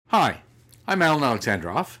Hi, I'm Alan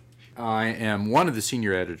Alexandrov. I am one of the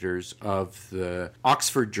senior editors of the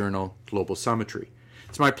Oxford Journal Global Summitry.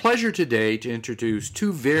 It's my pleasure today to introduce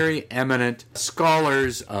two very eminent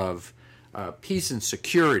scholars of peace and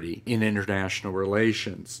security in international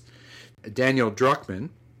relations. Daniel Druckmann,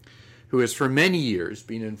 who has for many years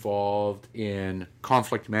been involved in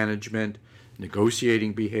conflict management,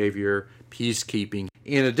 negotiating behavior, peacekeeping.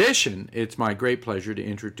 In addition, it's my great pleasure to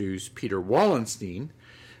introduce Peter Wallenstein.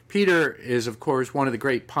 Peter is, of course, one of the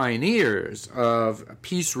great pioneers of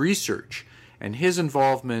peace research, and his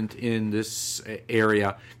involvement in this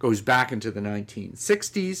area goes back into the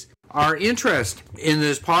 1960s. Our interest in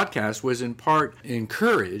this podcast was in part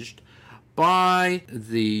encouraged by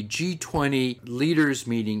the G20 leaders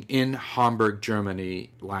meeting in Hamburg, Germany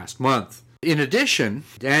last month. In addition,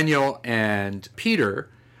 Daniel and Peter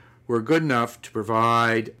were good enough to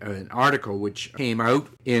provide an article which came out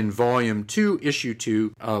in Volume 2, Issue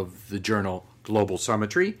 2 of the journal Global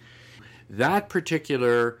Summitry. That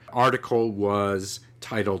particular article was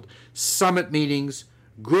titled Summit Meetings,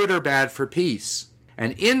 Good or Bad for Peace?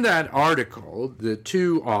 And in that article, the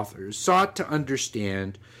two authors sought to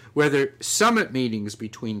understand whether summit meetings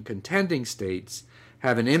between contending states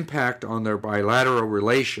have an impact on their bilateral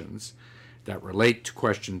relations that relate to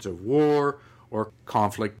questions of war or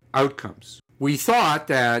conflict outcomes. We thought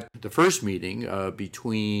that the first meeting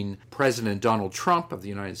between President Donald Trump of the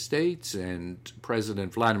United States and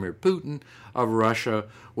President Vladimir Putin of Russia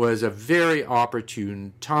was a very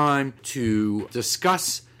opportune time to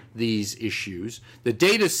discuss these issues. The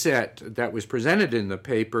data set that was presented in the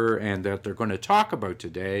paper and that they're going to talk about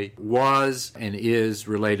today was and is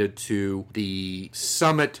related to the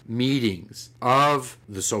summit meetings of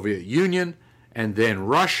the Soviet Union and then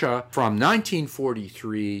Russia from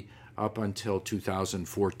 1943 up until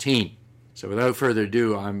 2014. So without further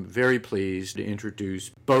ado, I'm very pleased to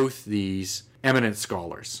introduce both these eminent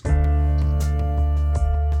scholars.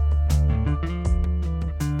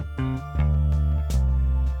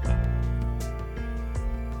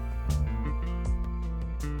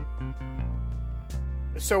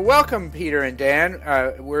 So welcome, Peter and Dan.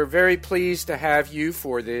 We're very pleased to have you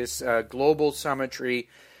for this Global Summitry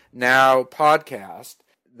Now podcast.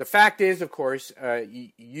 The fact is, of course,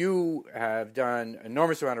 you have done an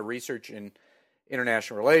enormous amount of research in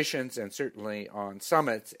international relations and certainly on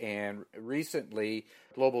summits. And recently,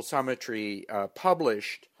 Global Summitry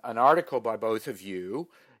published an article by both of you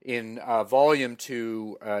in Volume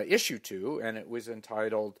 2, Issue 2, and it was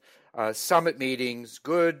entitled Summit Meetings,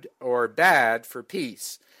 Good or Bad for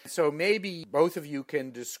Peace? So maybe both of you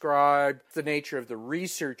can describe the nature of the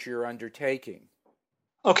research you're undertaking.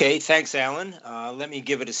 Okay, thanks, Alan. Let me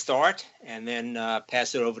give it a start and then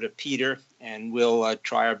pass it over to Peter, and we'll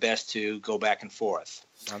try our best to go back and forth.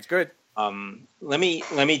 Sounds good. Let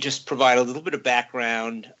me just provide a little bit of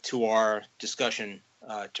background to our discussion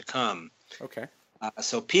to come. Okay.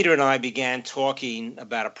 So Peter and I began talking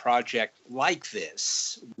about a project like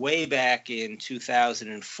this way back in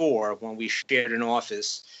 2004 when we shared an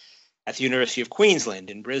office at the University of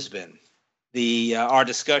Queensland in Brisbane. Our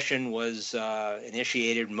discussion was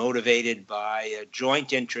initiated, motivated by a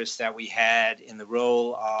joint interest that we had in the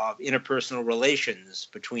role of interpersonal relations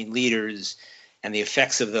between leaders and the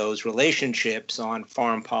effects of those relationships on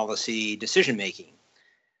foreign policy decision-making.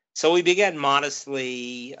 So we began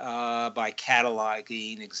modestly by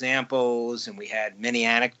cataloging examples, and we had many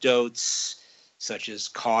anecdotes, such as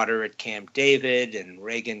Carter at Camp David and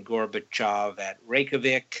Reagan-Gorbachev at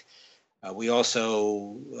Reykjavik. We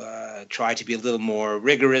also tried to be a little more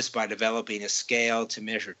rigorous by developing a scale to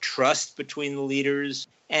measure trust between the leaders.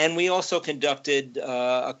 And we also conducted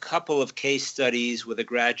a couple of case studies with a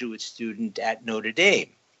graduate student at Notre Dame.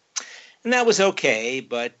 And that was okay,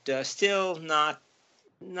 but still not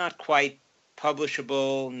quite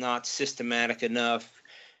publishable, not systematic enough.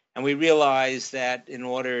 And we realized that in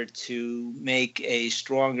order to make a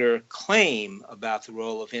stronger claim about the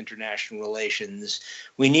role of international relations,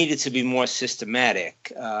 we needed to be more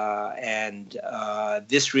systematic. And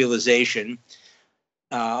this realization,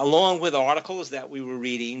 along with articles that we were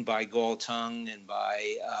reading by Galtung and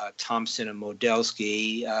by Thompson and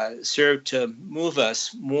Modelsky, served to move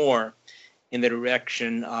us more in the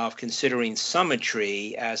direction of considering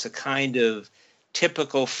summitry as a kind of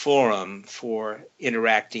typical forum for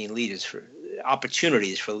interacting leaders, for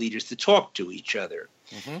opportunities for leaders to talk to each other.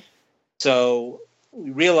 Mm-hmm. So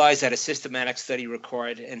we realized that a systematic study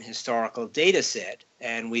required an historical data set,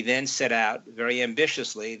 and we then set out very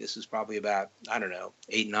ambitiously, this was probably about,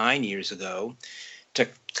 8-9 years ago, to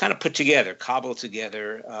kind of cobble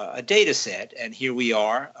together a data set. And here we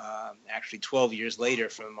are, actually 12 years later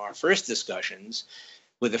from our first discussions,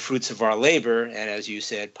 with the fruits of our labor, and as you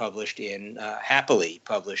said, happily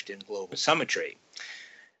published in Global Summitry.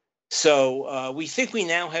 So we think we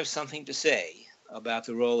now have something to say about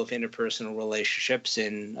the role of interpersonal relationships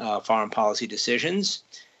in foreign policy decisions.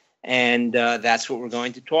 And that's what we're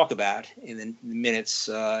going to talk about in the minutes,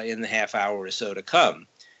 in the half hour or so to come.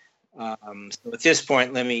 So at this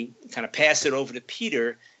point, let me kind of pass it over to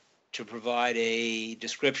Peter to provide a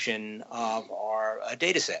description of our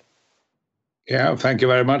data set. Yeah, thank you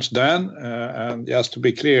very much, Dan. And just to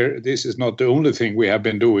be clear, this is not the only thing we have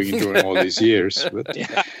been doing during all these years. But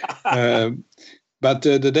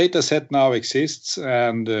the data set now exists,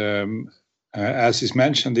 and as is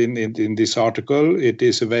mentioned in this article, it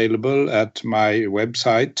is available at my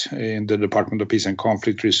website in the Department of Peace and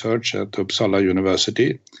Conflict Research at Uppsala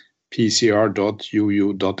University,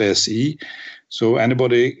 pcr.uu.se. So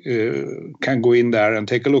anybody can go in there and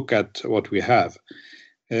take a look at what we have.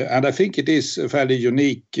 And I think it is a fairly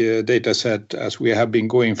unique data set, as we have been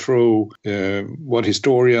going through what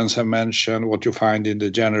historians have mentioned, what you find in the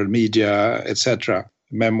general media, etc.,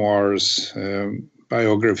 memoirs,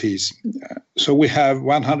 biographies. So we have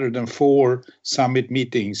 104 summit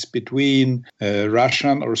meetings between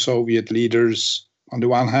Russian or Soviet leaders on the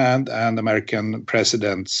one hand and American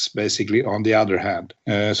presidents basically on the other hand.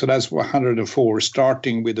 So that's 104,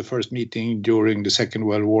 starting with the first meeting during the Second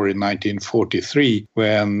World War in 1943,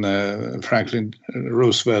 when Franklin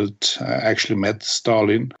Roosevelt actually met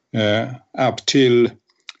Stalin, up till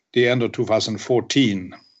the end of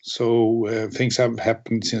 2014. So things have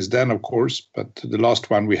happened since then, of course, but the last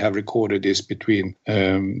one we have recorded is between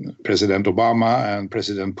President Obama and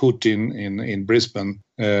President Putin in Brisbane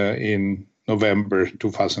in November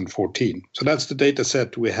 2014. So that's the data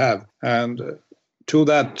set we have. And to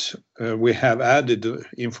that, we have added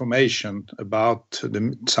information about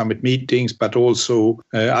the summit meetings, but also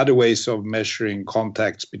other ways of measuring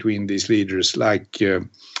contacts between these leaders, like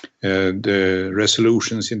the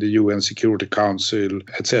resolutions in the UN Security Council,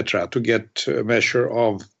 etc., to get a measure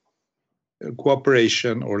of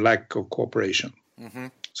cooperation or lack of cooperation. Mm-hmm.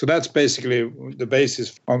 So that's basically the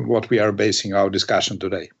basis on what we are basing our discussion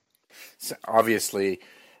today. Obviously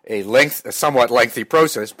a somewhat lengthy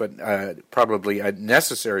process, but probably a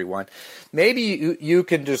necessary one. Maybe you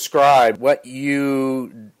can describe what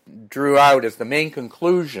you drew out as the main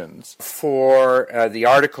conclusions for the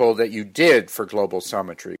article that you did for Global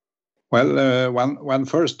Summitry. Well, one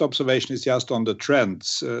first observation is just on the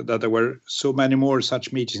trends, that there were so many more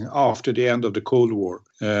such meetings after the end of the Cold War.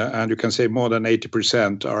 And you can say more than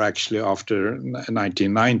 80% are actually after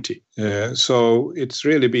 1990. So it's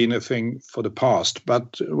really been a thing for the past.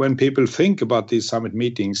 But when people think about these summit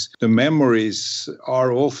meetings, the memories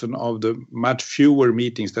are often of the much fewer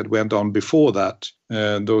meetings that went on before that.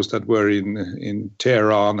 Those that were in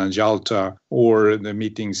Tehran and Yalta, or the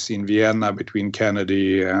meetings in Vienna between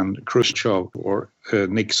Kennedy and Khrushchev, or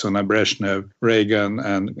Nixon and Brezhnev, Reagan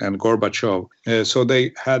and Gorbachev. So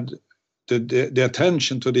they had the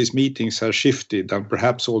attention to these meetings has shifted, and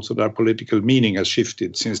perhaps also their political meaning has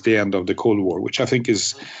shifted since the end of the Cold War, which I think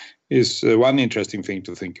is one interesting thing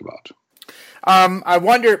to think about. I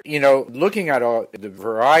wonder, looking at all the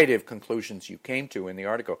variety of conclusions you came to in the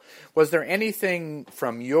article, was there anything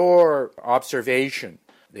from your observation,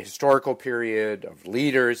 the historical period of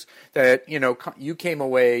leaders, that, you came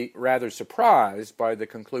away rather surprised by the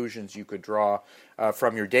conclusions you could draw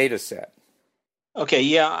from your data set? Okay,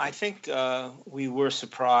 yeah, I think we were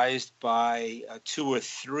surprised by two or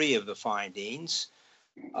three of the findings.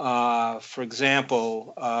 For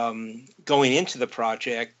example, going into the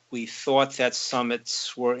project, we thought that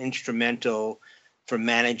summits were instrumental for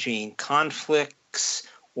managing conflicts,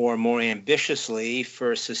 or more ambitiously,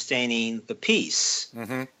 for sustaining the peace.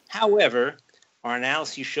 Mm-hmm. However, our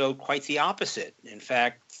analysis showed quite the opposite. In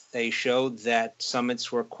fact, they showed that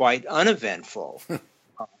summits were quite uneventful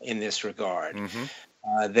in this regard. Mm-hmm.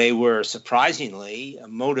 They were surprisingly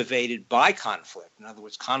motivated by conflict. In other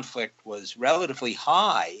words, conflict was relatively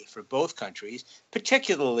high for both countries,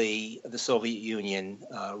 particularly the Soviet Union,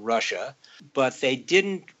 Russia, but they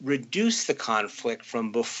didn't reduce the conflict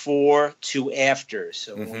from before to after.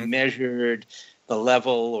 So mm-hmm. we measured the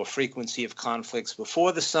level or frequency of conflicts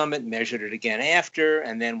before the summit, measured it again after,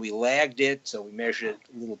 and then we lagged it, so we measured it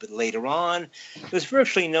a little bit later on. There's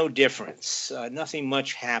virtually no difference. Nothing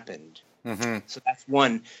much happened. Mm-hmm. So that's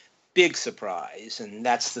one big surprise, and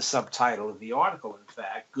that's the subtitle of the article, in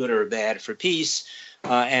fact, Good or Bad for Peace,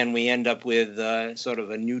 and we end up with sort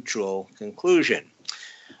of a neutral conclusion.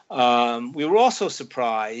 We were also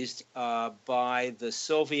surprised by the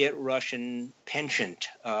Soviet-Russian penchant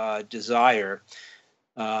desire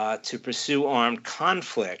to pursue armed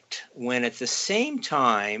conflict when at the same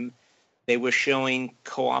time they were showing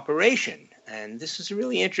cooperation. And this is a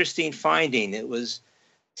really interesting finding. It was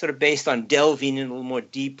sort of based on delving in a little more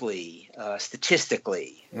deeply,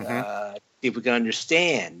 statistically, if we can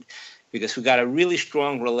understand, because we got a really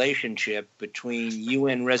strong relationship between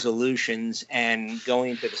UN resolutions and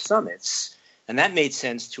going to the summits. And that made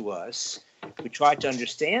sense to us. We tried to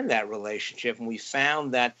understand that relationship, and we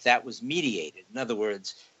found that that was mediated. In other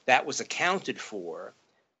words, that was accounted for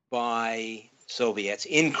by Soviets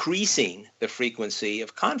increasing the frequency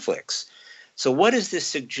of conflicts. So what does this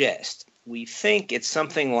suggest? We think it's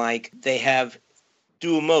something like they have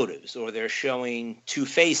dual motives, or they're showing two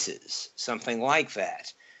faces, something like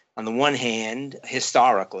that. On the one hand,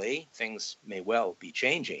 historically, things may well be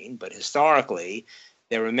changing, but historically,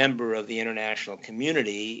 they're a member of the international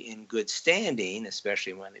community in good standing,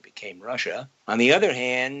 especially when they became Russia. On the other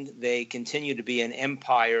hand, they continue to be an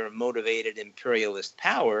empire-motivated imperialist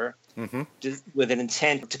power with an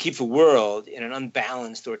intent to keep the world in an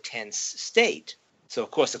unbalanced or tense state. So,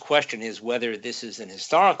 of course, the question is whether this is an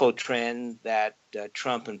historical trend that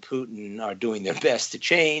Trump and Putin are doing their best to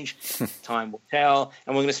change. Time will tell.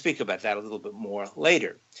 And we're going to speak about that a little bit more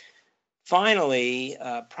later. Finally,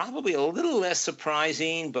 probably a little less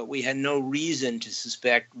surprising, but we had no reason to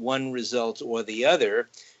suspect one result or the other.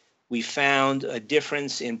 We found a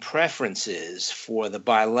difference in preferences for the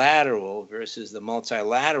bilateral versus the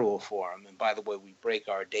multilateral forum. And by the way, we break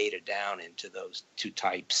our data down into those two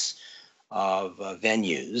types of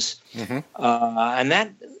venues. And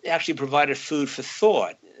that actually provided food for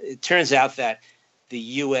thought. It turns out that the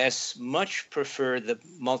U.S. much preferred the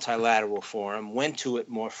multilateral forum, went to it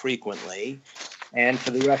more frequently, and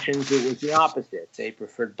for the Russians it was the opposite. They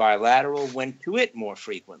preferred bilateral, went to it more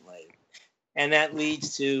frequently. And that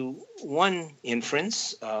leads to one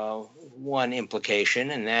inference, one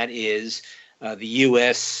implication, and that is the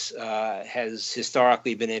U.S. Has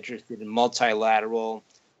historically been interested in multilateral,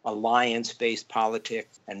 alliance-based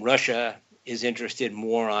politics, and Russia is interested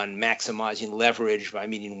more on maximizing leverage by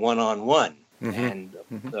meeting one-on-one. And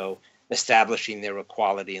so establishing their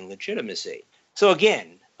equality and legitimacy. So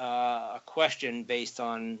again, a question based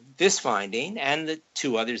on this finding and the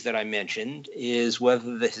two others that I mentioned is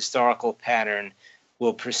whether the historical pattern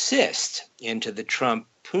will persist into the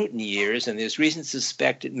Trump-Putin years, and there's reason to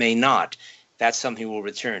suspect it may not. That's something we'll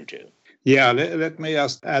return to. Yeah, let me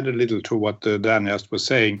just add a little to what Dan just was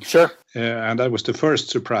saying. Sure. And that was the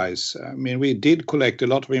first surprise. I mean, we did collect a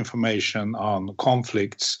lot of information on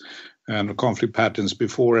conflicts and conflict patterns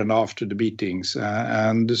before and after the meetings.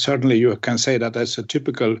 And certainly you can say that that's a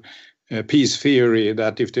typical peace theory,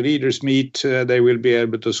 that if the leaders meet, they will be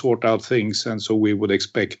able to sort out things. And so we would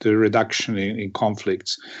expect a reduction in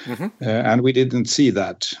conflicts. And we didn't see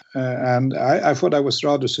that. And I thought that was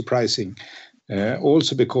rather surprising.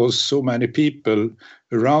 Also because so many people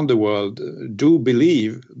around the world do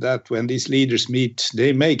believe that when these leaders meet,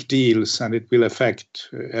 they make deals and it will affect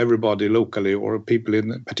everybody locally, or people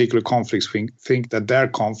in particular conflicts think that their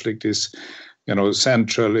conflict is,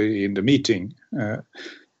 central in the meeting.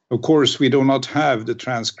 Of course, we do not have the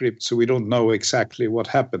transcript, so we don't know exactly what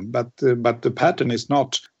happened. But the pattern is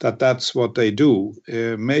not that that's what they do.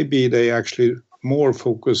 Maybe they actually more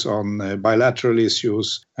focus on bilateral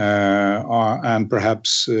issues, and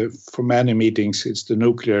perhaps for many meetings it's the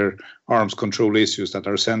nuclear arms control issues that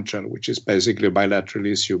are central, which is basically a bilateral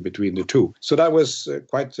issue between the two. So that was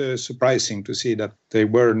quite surprising to see that they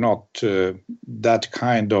were not that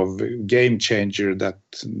kind of game changer that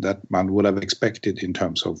one would have expected in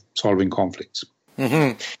terms of solving conflicts.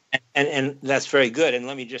 And that's very good. And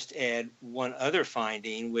let me just add one other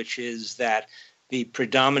finding, which is that the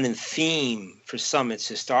predominant theme for summits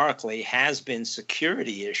historically has been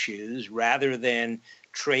security issues rather than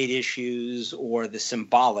trade issues or the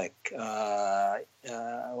symbolic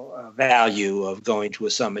value of going to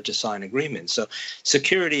a summit to sign agreements. So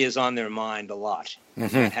security is on their mind a lot.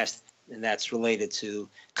 And that's related to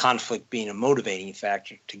conflict being a motivating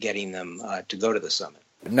factor to getting them to go to the summit.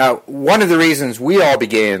 Now, one of the reasons we all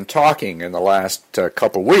began talking in the last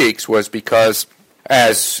couple weeks was because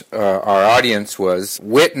as our audience was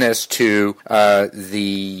witness to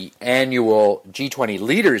the annual G20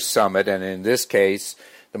 Leaders Summit, and in this case,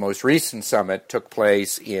 the most recent summit took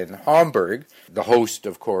place in Hamburg. The host,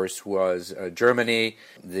 of course, was Germany.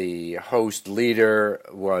 The host leader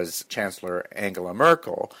was Chancellor Angela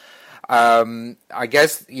Merkel. I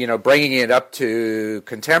guess, bringing it up to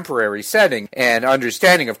contemporary setting and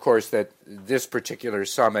understanding, of course, that this particular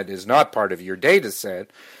summit is not part of your data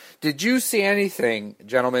set, Did you see anything,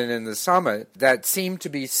 gentlemen, in the summit that seemed to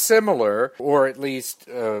be similar, or at least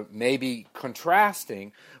maybe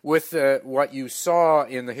contrasting, with what you saw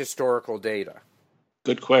in the historical data?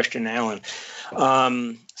 Good question, Alan.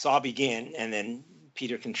 So I'll begin, and then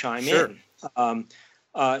Peter can chime in.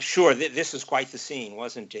 Sure, this was quite the scene,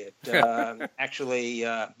 wasn't it? Actually,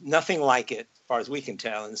 nothing like it, as far as we can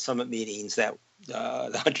tell, in summit meetings the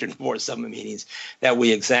 104 summit meetings that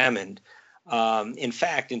we examined. In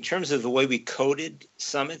fact, in terms of the way we coded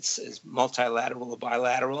summits as multilateral or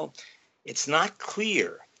bilateral, it's not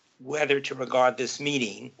clear whether to regard this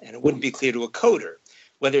meeting, and it wouldn't be clear to a coder,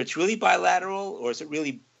 whether it's really bilateral or is it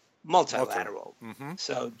really multilateral. Mm-hmm.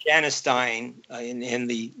 So Janice Stein, in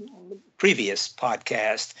the previous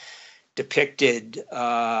podcast, depicted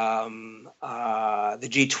the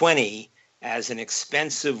G20 as an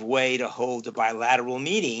expensive way to hold a bilateral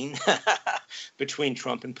meeting between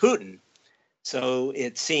Trump and Putin. So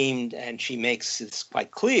it seemed, and she makes it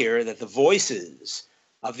quite clear, that the voices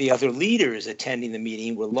of the other leaders attending the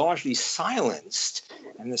meeting were largely silenced,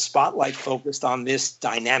 and the spotlight focused on this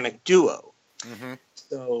dynamic duo. Mm-hmm.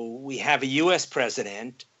 So we have a U.S.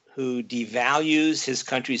 president who devalues his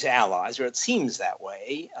country's allies, or it seems that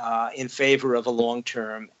way, in favor of a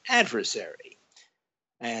long-term adversary.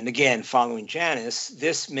 And again, following Janice,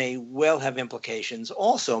 this may well have implications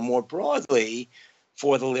also more broadly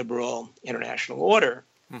for the liberal international order,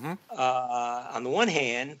 mm-hmm. On the one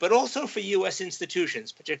hand, but also for U.S.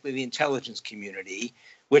 institutions, particularly the intelligence community,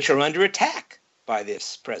 which are under attack by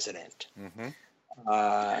this president.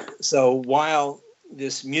 Mm-hmm. So while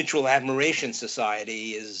this mutual admiration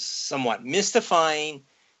society is somewhat mystifying,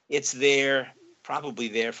 it's there, probably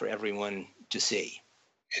there for everyone to see.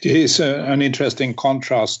 It is an interesting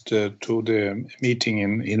contrast to the meeting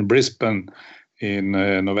in Brisbane in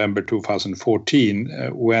November 2014,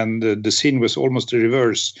 when the scene was almost the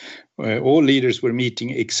reverse. All leaders were meeting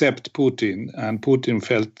except Putin, and Putin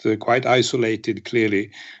felt quite isolated, clearly.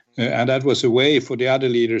 And that was a way for the other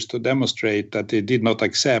leaders to demonstrate that they did not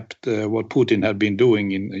accept what Putin had been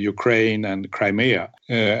doing in Ukraine and Crimea.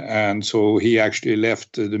 And so he actually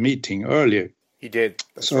left the meeting earlier. He did.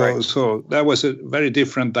 That's right. right. So that was a very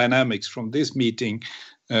different dynamics from this meeting,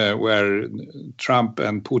 where Trump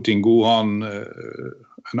and Putin go on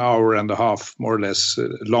an hour and a half, more or less,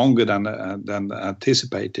 longer than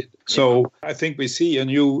anticipated. So I think we see a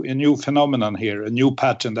new phenomenon here, a new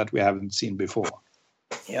pattern that we haven't seen before.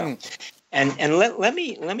 Yeah, and let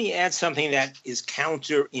me add something that is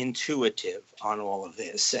counterintuitive on all of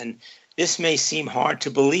this, and this may seem hard to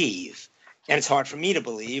believe, and it's hard for me to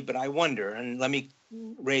believe, but I wonder, and let me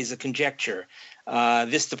raise a conjecture.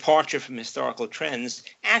 This departure from historical trends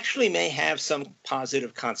actually may have some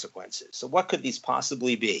positive consequences. So what could these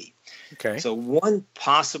possibly be? Okay. So one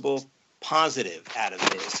possible positive out of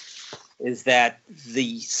this is that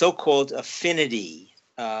the so-called affinity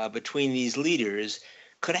between these leaders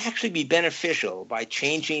could actually be beneficial by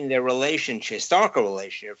changing their relationship, historical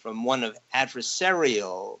relationship, from one of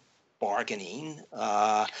adversarial bargaining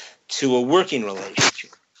to a working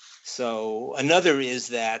relationship. So another is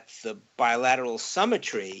that the bilateral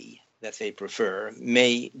symmetry that they prefer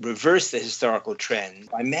may reverse the historical trend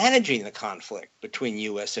by managing the conflict between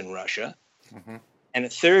U.S. and Russia. Mm-hmm. And a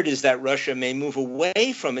third is that Russia may move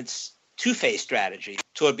away from its two-phase strategy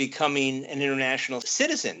toward becoming an international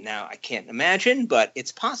citizen. Now, I can't imagine, but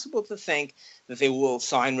it's possible to think that they will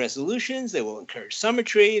sign resolutions, they will encourage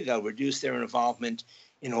symmetry, they'll reduce their involvement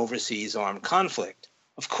in overseas armed conflict.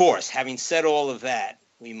 Of course, having said all of that,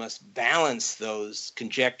 we must balance those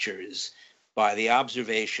conjectures by the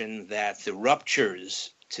observation that the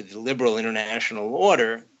ruptures to the liberal international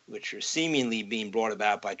order, which are seemingly being brought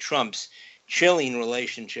about by Trump's chilling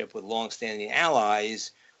relationship with longstanding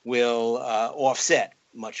allies, will offset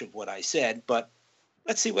much of what I said. But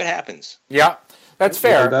let's see what happens. Yeah, that's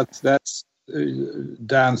fair. Well, that's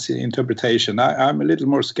Dan's interpretation. I'm a little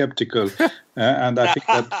more skeptical, and I think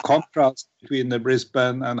that contrast between the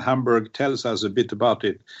Brisbane and Hamburg tells us a bit about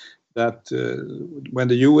it. That when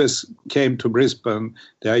the U.S. came to Brisbane,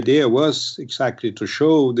 the idea was exactly to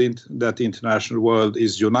show that the international world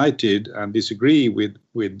is united and disagree with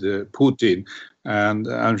Putin.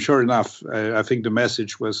 And sure enough, I think the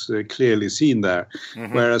message was clearly seen there.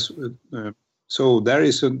 Mm-hmm. Whereas, so there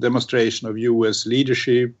is a demonstration of U.S.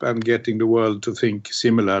 leadership and getting the world to think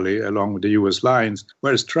similarly along the U.S. lines.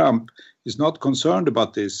 Whereas Trump is not concerned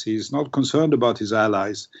about this. He's not concerned about his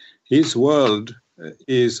allies. His world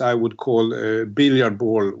is, I would call, a billiard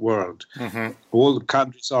ball world. Mm-hmm. All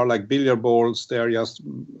countries are like billiard balls. They are just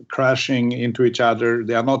crashing into each other.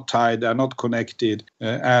 They are not tied. They are not connected.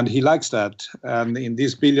 And he likes that. And in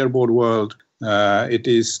this billiard ball world, It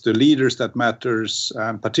is the leaders that matters,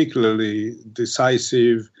 and particularly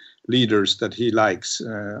decisive leaders that he likes,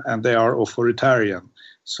 and they are authoritarian.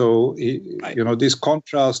 So, this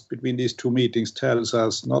contrast between these two meetings tells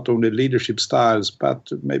us not only leadership styles,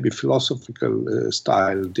 but maybe philosophical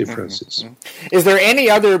style differences. Mm-hmm. Is there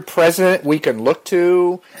any other president we can look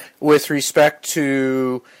to with respect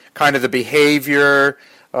to kind of the behavior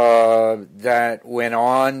that went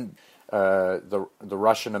on the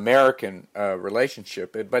Russian-American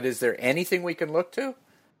relationship? But is there anything we can look to?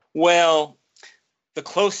 Well, the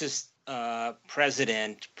closest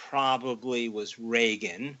president probably was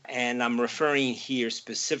Reagan, and I'm referring here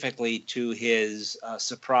specifically to his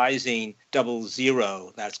surprising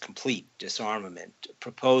 00, that's complete disarmament,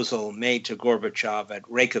 proposal made to Gorbachev at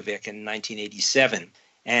Reykjavik in 1987.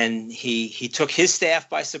 And he took his staff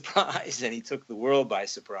by surprise, and he took the world by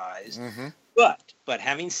surprise. Mm-hmm. But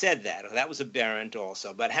having said that was aberrant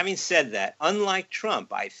also, but having said that, unlike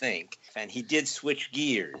Trump, I think, and he did switch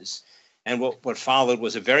gears, and what followed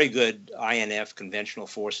was a very good INF Conventional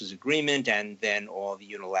Forces Agreement, and then all the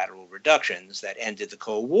unilateral reductions that ended the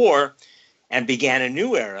Cold War and began a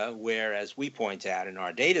new era where, as we point out in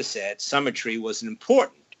our data set, symmetry was an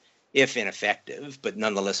important, if ineffective, but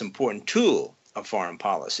nonetheless important tool of foreign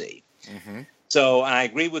policy. Mm-hmm. So I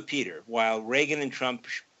agree with Peter. While Reagan and Trump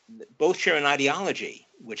both share an ideology,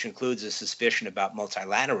 which includes a suspicion about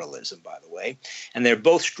multilateralism, by the way, and they're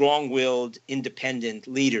both strong-willed, independent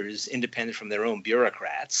leaders, independent from their own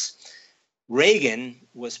bureaucrats, Reagan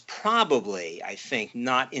was probably, I think,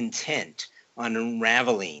 not intent on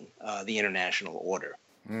unraveling the international order.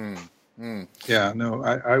 Yeah, no,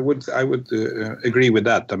 I would agree with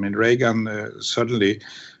that. I mean, Reagan certainly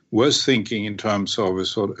was thinking in terms of a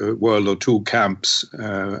sort of world of two camps,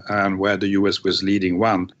 and where the US was leading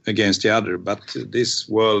one against the other. But this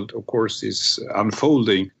world, of course, is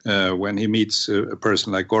unfolding when he meets a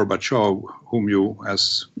person like Gorbachev, whom you,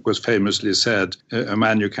 as was famously said, a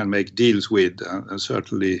man you can make deals with, and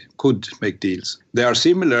certainly could make deals. They are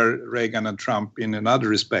similar, Reagan and Trump, in another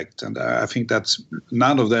respect, and I think that's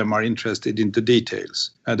none of them are interested in the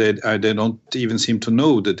details. They don't even seem to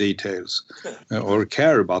know the details or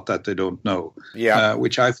care about that they don't know,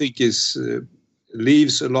 which I think is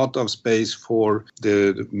leaves a lot of space for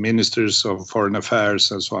the ministers of foreign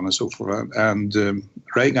affairs and so on and so forth. And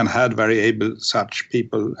Reagan had very able such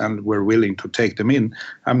people and were willing to take them in.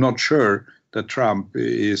 I'm not sure that Trump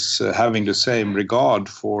is having the same regard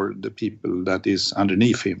for the people that is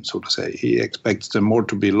underneath him, so to say. He expects them more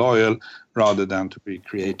to be loyal rather than to be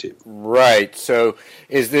creative. Right. So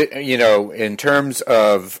is it, in terms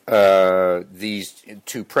of these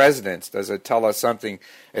two presidents, does it tell us something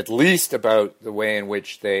at least about the way in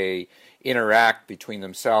which they interact between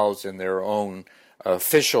themselves and their own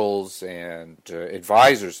officials and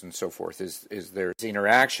advisors and so forth? Is there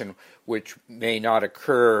interaction which may not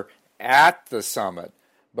occur at the summit,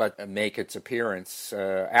 but make its appearance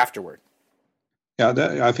afterward?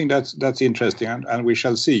 Yeah, I think that's interesting, and we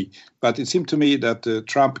shall see. But it seemed to me that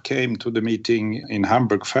Trump came to the meeting in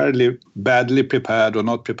Hamburg fairly badly prepared, or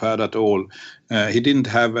not prepared at all. He didn't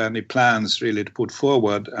have any plans really to put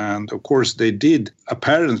forward, and of course they did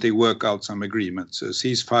apparently work out some agreements, a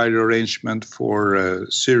ceasefire arrangement for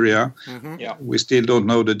Syria. Mm-hmm. Yeah. We still don't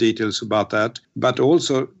know the details about that. But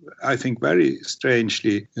also, I think very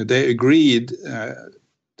strangely, they agreed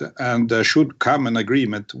and there should come an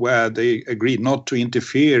agreement where they agree not to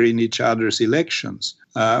interfere in each other's elections,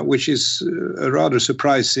 which is a rather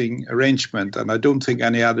surprising arrangement. And I don't think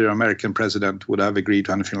any other American president would have agreed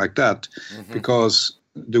to anything like that, because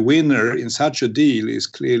the winner in such a deal is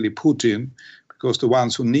clearly Putin, because the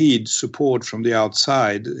ones who need support from the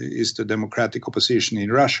outside is the democratic opposition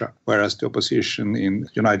in Russia, whereas the opposition in the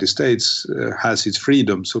United States has its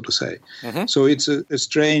freedom, so to say. Mm-hmm. So it's a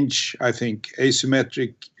strange, I think,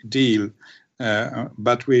 asymmetric deal,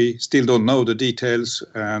 but we still don't know the details,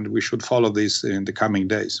 and we should follow this in the coming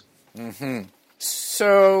days. Mm-hmm.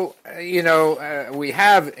 So, we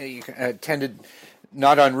have tended,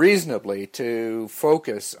 not unreasonably, to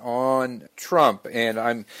focus on Trump, and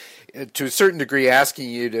I'm to a certain degree asking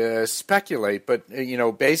you to speculate, but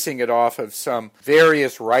basing it off of some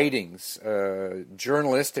various writings,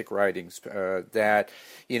 journalistic writings that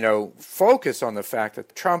focus on the fact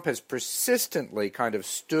that Trump has persistently kind of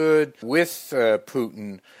stood with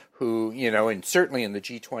Putin, who, and certainly in the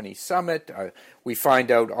G20 summit, We find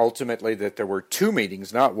out ultimately that there were 2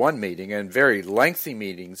 meetings, not 1 meeting, and very lengthy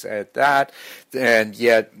meetings at that. And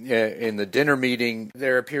yet, in the dinner meeting,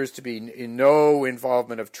 there appears to be no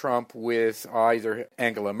involvement of Trump with either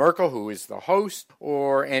Angela Merkel, who is the host,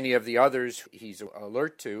 or any of the others he's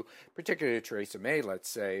alert to, particularly Theresa May, let's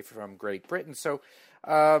say, from Great Britain. So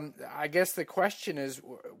I guess the question is,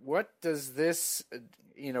 what does this...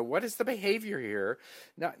 what is the behavior here,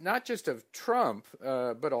 not just of Trump,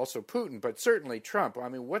 but also Putin, but certainly Trump? I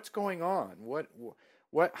mean, what's going on?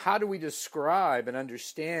 How do we describe and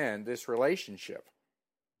understand this relationship?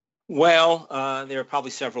 Well, there are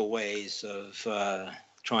probably several ways of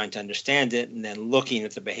trying to understand it, and then looking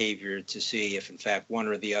at the behavior to see if, in fact, one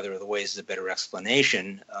or the other of the ways is a better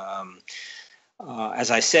explanation.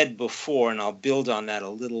 As I said before, and I'll build on that a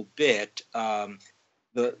little bit,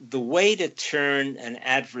 the way to turn an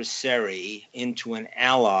adversary into an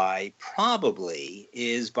ally probably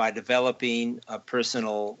is by developing a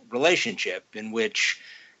personal relationship in which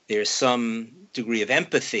there's some degree of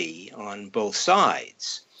empathy on both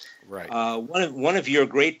sides. Right. One of your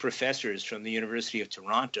great professors from the University of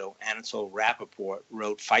Toronto, Anatole Rappaport,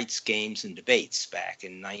 wrote Fights, Games, and Debates back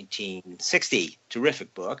in 1960.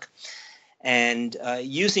 Terrific book. And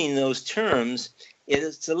using those terms,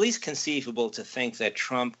 it's at least conceivable to think that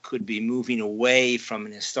Trump could be moving away from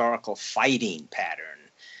an historical fighting pattern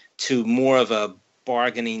to more of a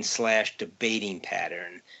bargaining/debating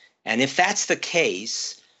pattern. And if that's the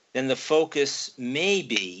case, then the focus may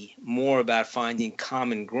be more about finding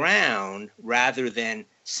common ground rather than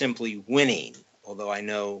simply winning, although I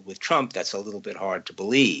know with Trump that's a little bit hard to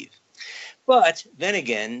believe. But then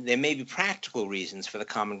again, there may be practical reasons for the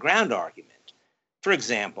common ground argument. For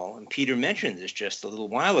example, and Peter mentioned this just a little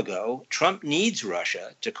while ago, Trump needs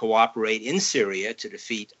Russia to cooperate in Syria to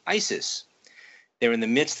defeat ISIS. They're in the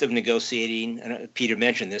midst of negotiating, and Peter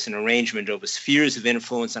mentioned this, an arrangement over spheres of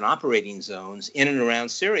influence and operating zones in and around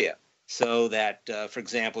Syria. So that, for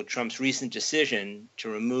example, Trump's recent decision to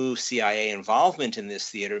remove CIA involvement in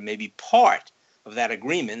this theater may be part of that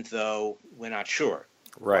agreement, though we're not sure.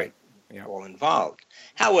 Right. Yeah. All involved.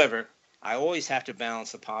 However, I always have to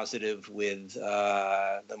balance the positive with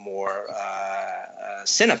the more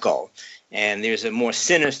cynical. And there's a more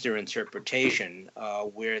sinister interpretation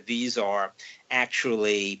where these are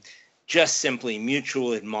actually just simply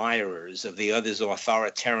mutual admirers of the other's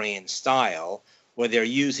authoritarian style, where they're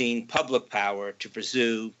using public power to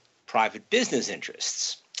pursue private business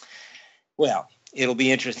interests. Well, it'll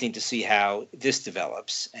be interesting to see how this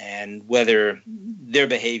develops and whether their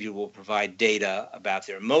behavior will provide data about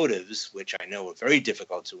their motives, which I know are very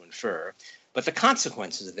difficult to infer, but the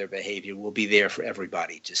consequences of their behavior will be there for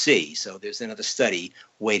everybody to see. So there's another study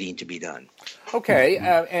waiting to be done. Okay,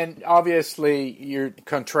 and obviously you're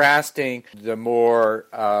contrasting the more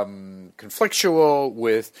conflictual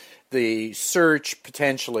with the search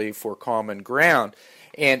potentially for common ground.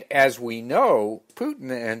 And as we know,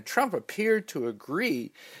 Putin and Trump appeared to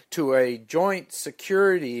agree to a joint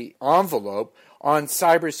security envelope on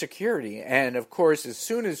cybersecurity. And of course, as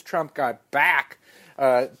soon as Trump got back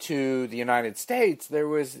to the United States, there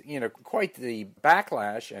was, quite the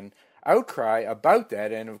backlash and outcry about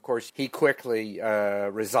that. And of course, he quickly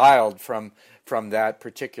resiled from that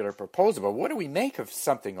particular proposal. But what do we make of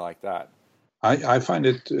something like that? I find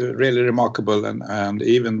it really remarkable, and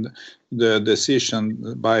even the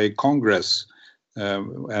decision by Congress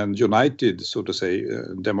and united, so to say,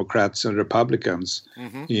 Democrats and Republicans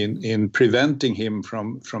in preventing him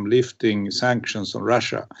from lifting sanctions on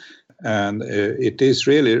Russia. And it is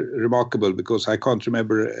really remarkable because I can't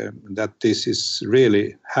remember that this has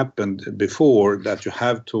really happened before, that you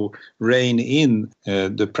have to rein in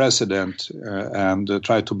the president and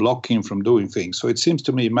try to block him from doing things. So it seems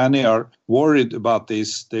to me many are worried about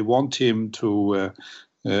this. They want him to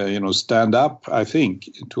stand up, I think,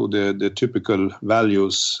 to the typical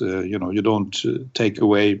values. You don't take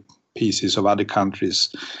away pieces of other countries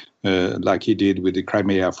like he did with the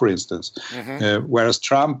Crimea, for instance. Whereas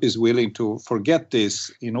Trump is willing to forget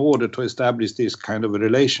this in order to establish this kind of a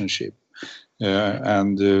relationship.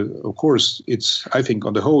 Of course, I think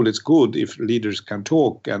on the whole, it's good if leaders can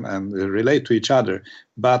talk and relate to each other.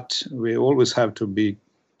 But we always have to be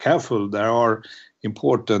careful. There are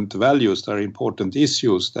important values, there are important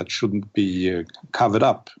issues that shouldn't be covered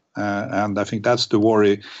up. And I think that's the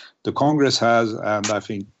worry the Congress has, and I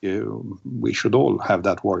think we should all have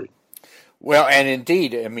that worry. Well, and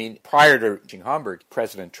indeed, prior to reaching Hamburg,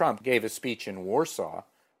 President Trump gave a speech in Warsaw,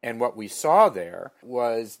 and what we saw there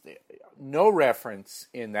was no reference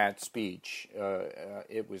in that speech.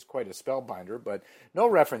 It was quite a spellbinder, but no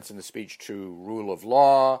reference in the speech to rule of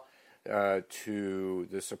law, to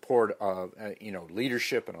the support of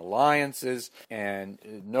leadership and alliances, and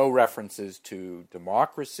no references to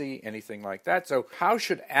democracy, anything like that. So how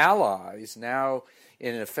should allies now,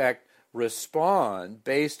 in effect, respond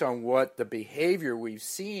based on what the behavior we've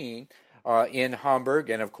seen in Hamburg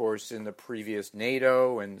and, of course, in the previous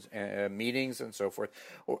NATO and meetings and so forth?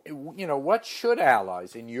 What should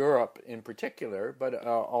allies in Europe in particular, but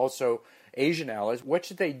also Asian allies, what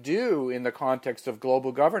should they do in the context of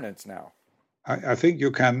global governance now? I think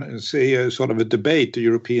you can see a sort of a debate, a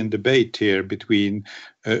European debate here between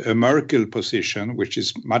a Merkel position, which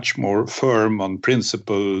is much more firm on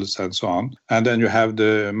principles and so on, and then you have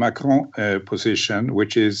the Macron position,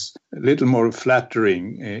 which is a little more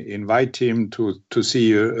flattering. Invite him to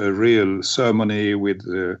see a real ceremony with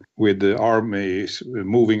the army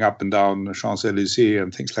moving up and down the Champs-Élysées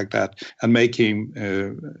and things like that, and make him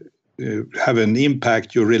have an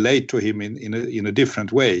impact. You relate to him in a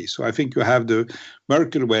different way. So I think you have the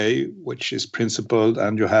Merkel way, which is principled,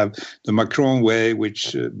 and you have the Macron way,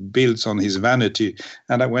 which builds on his vanity.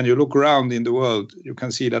 And when you look around in the world, you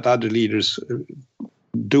can see that other leaders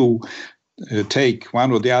do take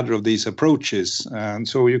one or the other of these approaches. And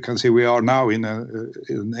so you can see we are now in a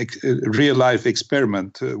real life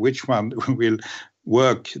experiment. Which one will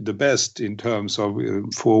work the best in terms of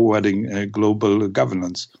forwarding global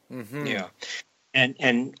governance? Mm-hmm. Yeah.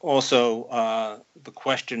 And also the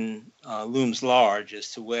question looms large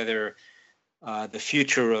as to whether the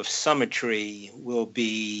future of summitry will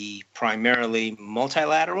be primarily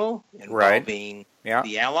multilateral, involving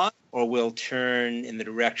the ally, or will turn in the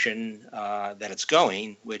direction that it's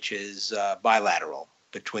going, which is bilateral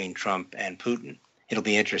between Trump and Putin. It'll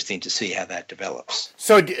be interesting to see how that develops.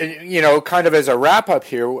 So, kind of as a wrap-up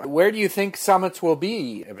here, where do you think summits will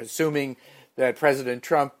be, assuming that President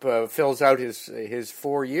Trump fills out his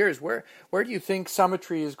 4 years? Where do you think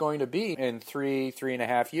summitry is going to be in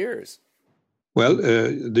 3.5 years? Well,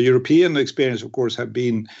 the European experience, of course, have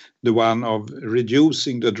been the one of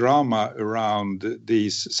reducing the drama around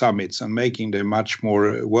these summits and making them much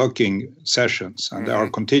more working sessions, and they are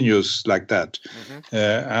continuous like that.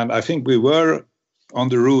 And I think we were on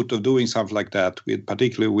the route of doing something like that,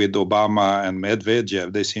 particularly with Obama and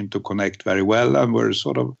Medvedev. They seem to connect very well and were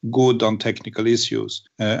sort of good on technical issues.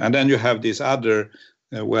 And then you have this other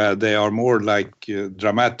where they are more like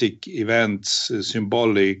dramatic events,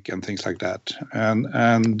 symbolic and things like that. And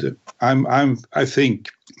I think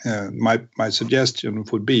my suggestion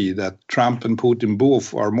would be that Trump and Putin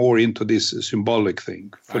both are more into this symbolic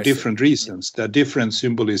thing for different reasons. There are different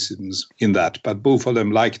symbolisms in that, but both of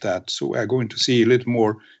them like that. So we're going to see a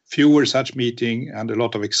little fewer such meetings and a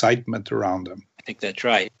lot of excitement around them. I think that's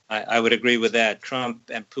right. I would agree with that. Trump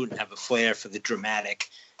and Putin have a flair for the dramatic,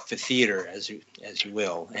 for theater, as you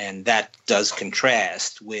will, and that does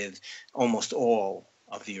contrast with almost all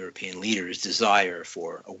of the European leaders' desire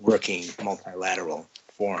for a working multilateral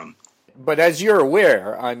forum. But as you're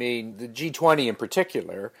aware, I mean, the G20 in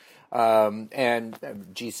particular, and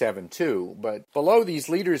G7 too, but below these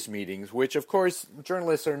leaders' meetings, which of course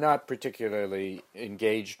journalists are not particularly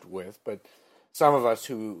engaged with, but some of us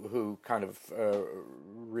who kind of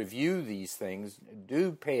review these things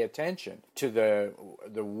do pay attention to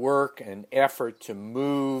the work and effort to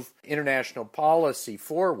move international policy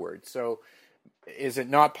forward. So is it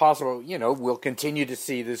not possible, we'll continue to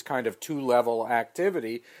see this kind of two-level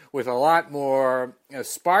activity with a lot more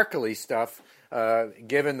sparkly stuff,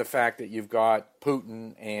 given the fact that you've got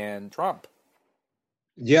Putin and Trump?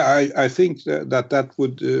 Yeah, I think that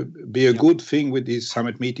would be a good thing with these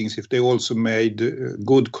summit meetings if they also made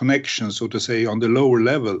good connections, so to say, on the lower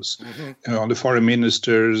levels, on the foreign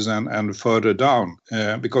ministers and further down,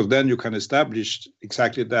 because then you can establish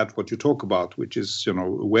exactly that what you talk about, which is a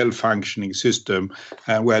well-functioning system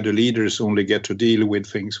where the leaders only get to deal with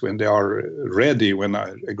things when they are ready, when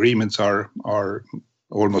agreements are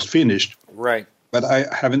almost finished. Right. But I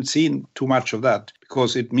haven't seen too much of that,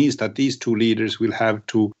 because it means that these two leaders will have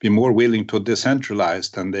to be more willing to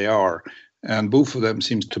decentralize than they are. And both of them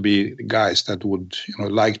seems to be guys that would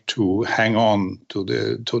like to hang on to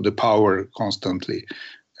the power constantly.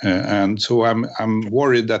 And so I'm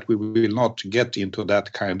worried that we will not get into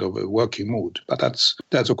that kind of a working mood. But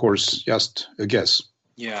that's of course just a guess.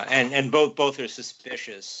 Yeah, and both are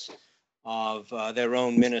suspicious of their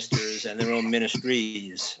own ministers and their own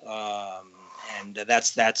ministries. And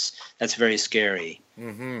that's very scary.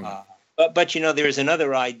 But there is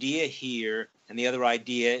another idea here, and the other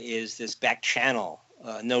idea is this back channel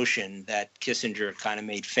notion that Kissinger kind of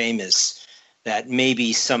made famous, that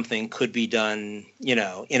maybe something could be done, in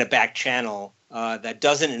a back channel that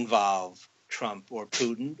doesn't involve Trump or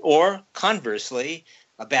Putin, or conversely,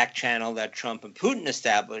 a back channel that Trump and Putin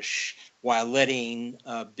establish while letting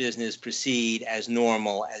business proceed as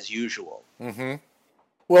normal as usual. Mm-hmm.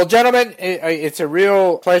 Well, gentlemen, it's a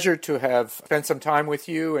real pleasure to have spent some time with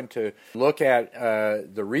you and to look at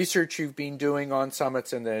the research you've been doing on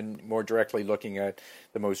summits and then more directly looking at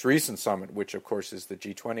the most recent summit, which of course is the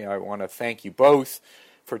G20. I want to thank you both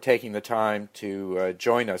for taking the time to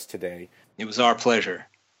join us today. It was our pleasure.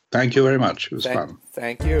 Thank you very much. It was fun.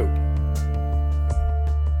 Thank you.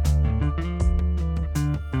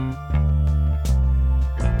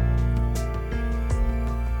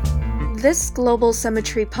 This Global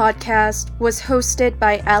Summitry podcast was hosted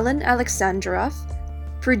by Alan Alexandrov,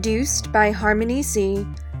 produced by Harmony Z,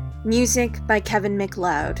 music by Kevin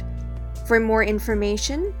MacLeod. For more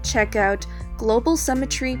information, check out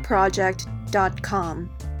globalsummitryproject.com.